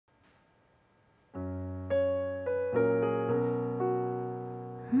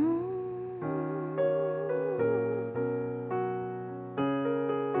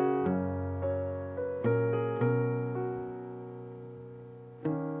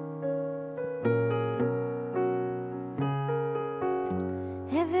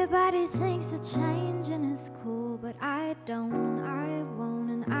thinks a changing is cool, but I don't, and I won't,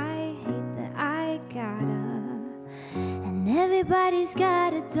 and I hate that I gotta. And everybody's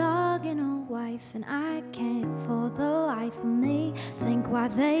got a dog and a wife, and I can't for the life of me think why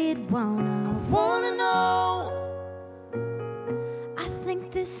they'd wanna know. I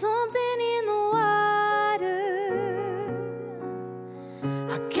think there's something in the water.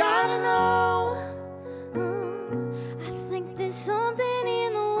 I gotta know. I think there's something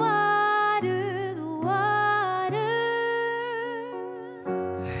in the water, the water.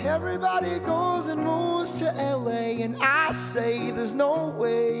 Everybody goes and moves to LA, and I say there's no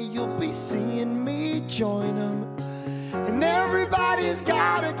way you'll be seeing me join them. And everybody's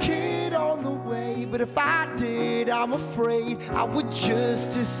got a kid on the way, but if I did, I'm afraid I would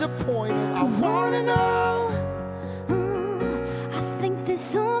just disappoint them. I wanna know. I think there's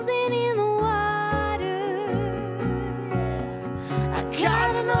something in the water. I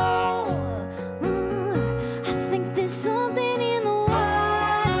gotta know. I think there's something in the water.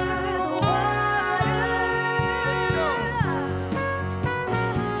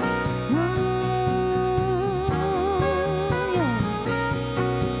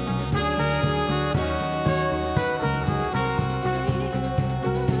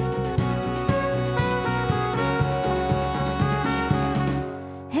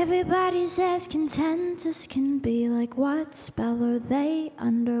 Everybody's as content as can be, like what spell are they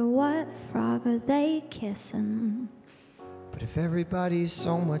under, what frog are they kissing? But if everybody's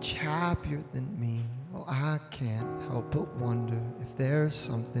so much happier than me, well, I can't help but wonder if there's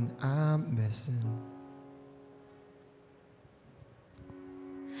something I'm missing.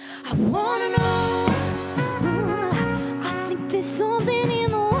 I wanna know. I think there's something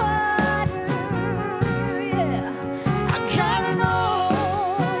in the